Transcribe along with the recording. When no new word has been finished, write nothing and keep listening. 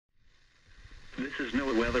This is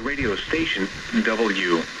NOAA weather radio station,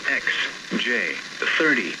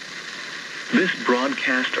 WXJ30. This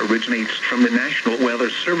broadcast originates from the National Weather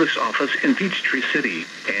Service office in Peachtree City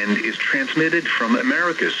and is transmitted from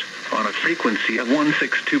Americus on a frequency of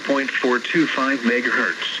 162.425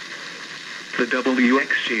 megahertz. The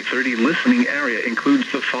WXJ30 listening area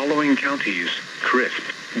includes the following counties: Crisp,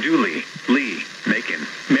 Dooley, Lee, Macon,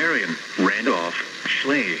 Marion, Randolph,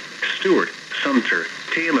 Schley, Stewart, Sumter,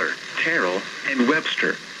 Taylor, Terrell, and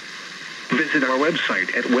Webster. Visit our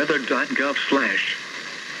website at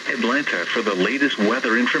weather.gov/Atlanta for the latest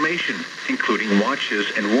weather information, including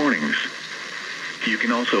watches and warnings. You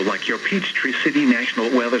can also like your Peachtree City National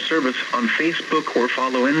Weather Service on Facebook or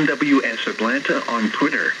follow NWS Atlanta on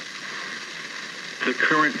Twitter. The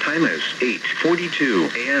current time is 8:42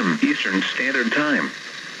 a.m. Eastern Standard Time.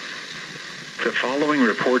 The following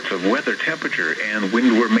reports of weather, temperature, and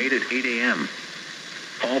wind were made at 8 a.m.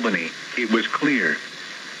 Albany, it was clear.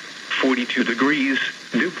 42 degrees,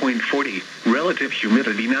 dew point 40, relative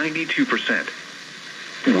humidity 92%.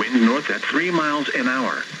 Wind north at 3 miles an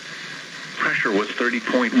hour. Pressure was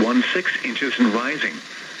 30.16 inches and rising.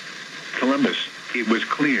 Columbus, it was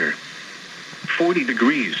clear. 40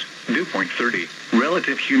 degrees, dew point 30,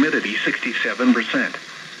 relative humidity 67%.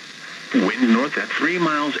 Wind north at 3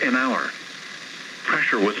 miles an hour.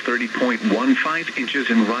 Pressure was 30.15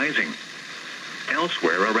 inches and rising.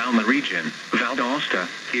 Elsewhere around the region, Valdosta,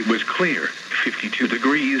 it was clear, 52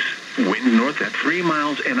 degrees, wind north at 3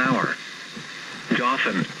 miles an hour.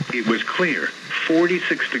 Dothan, it was clear,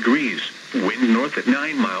 46 degrees, wind north at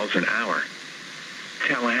 9 miles an hour.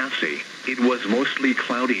 Tallahassee, it was mostly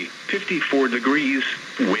cloudy, 54 degrees,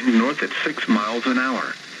 wind north at 6 miles an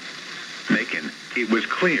hour. Macon, it was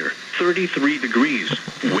clear, 33 degrees,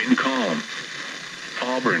 wind calm.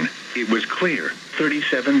 Auburn, it was clear,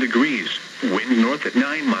 37 degrees, wind north at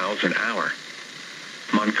 9 miles an hour.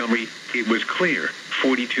 Montgomery, it was clear,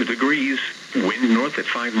 42 degrees, wind north at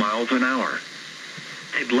 5 miles an hour.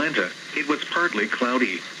 Atlanta, it was partly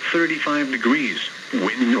cloudy, 35 degrees,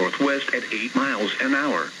 wind northwest at 8 miles an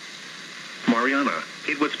hour. Mariana,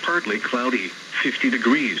 it was partly cloudy, 50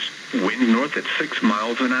 degrees, wind north at 6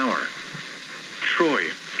 miles an hour.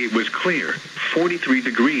 Troy, it was clear, 43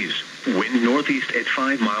 degrees, wind northeast at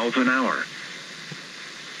 5 miles an hour.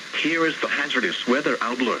 Here is the hazardous weather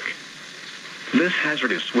outlook. This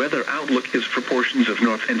hazardous weather outlook is for portions of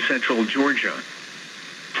north and central Georgia.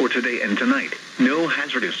 For today and tonight, no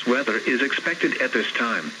hazardous weather is expected at this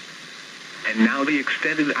time. And now the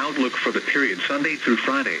extended outlook for the period Sunday through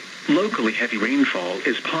Friday. Locally heavy rainfall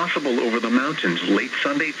is possible over the mountains late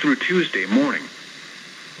Sunday through Tuesday morning.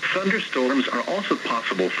 Thunderstorms are also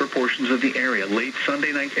possible for portions of the area late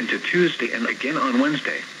Sunday night into Tuesday and again on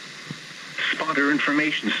Wednesday. Spotter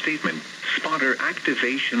information statement: spotter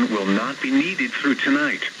activation will not be needed through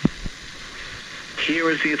tonight. Here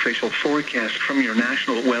is the official forecast from your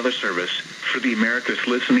National Weather Service for the Americus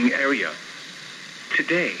listening area.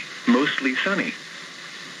 Today, mostly sunny.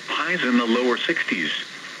 Highs in the lower 60s.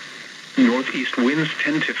 Northeast winds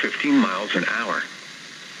 10 to 15 miles an hour.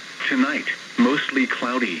 Tonight, mostly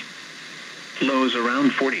cloudy. Lows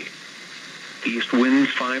around 40. East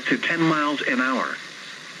winds 5 to 10 miles an hour.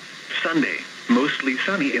 Sunday, mostly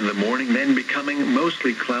sunny in the morning, then becoming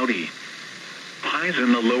mostly cloudy. Highs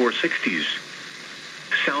in the lower 60s.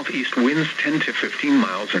 Southeast winds 10 to 15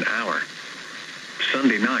 miles an hour.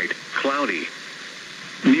 Sunday night, cloudy.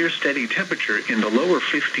 Near steady temperature in the lower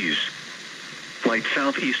 50s. Light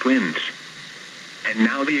southeast winds. And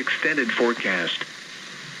now the extended forecast.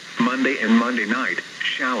 Monday and Monday night,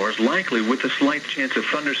 showers likely with a slight chance of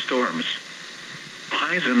thunderstorms.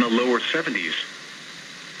 Highs in the lower 70s.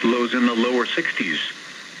 Lows in the lower 60s.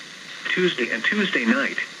 Tuesday and Tuesday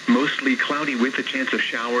night, mostly cloudy with a chance of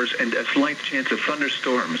showers and a slight chance of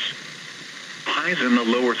thunderstorms. Highs in the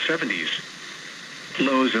lower 70s.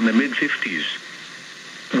 Lows in the mid-50s.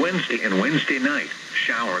 Wednesday and Wednesday night,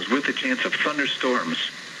 showers with a chance of thunderstorms.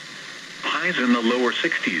 Highs in the lower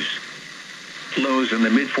 60s. Lows in the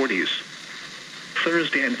mid-40s.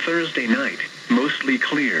 Thursday and Thursday night, mostly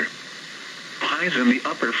clear. Highs in the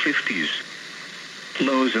upper 50s.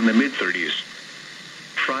 Lows in the mid-30s.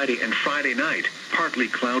 Friday and Friday night, partly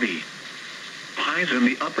cloudy. Highs in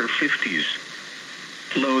the upper 50s.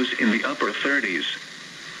 Lows in the upper 30s.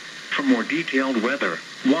 For more detailed weather,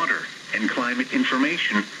 water, and climate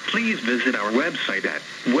information, please visit our website at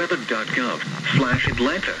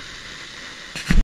weather.gov/Atlanta.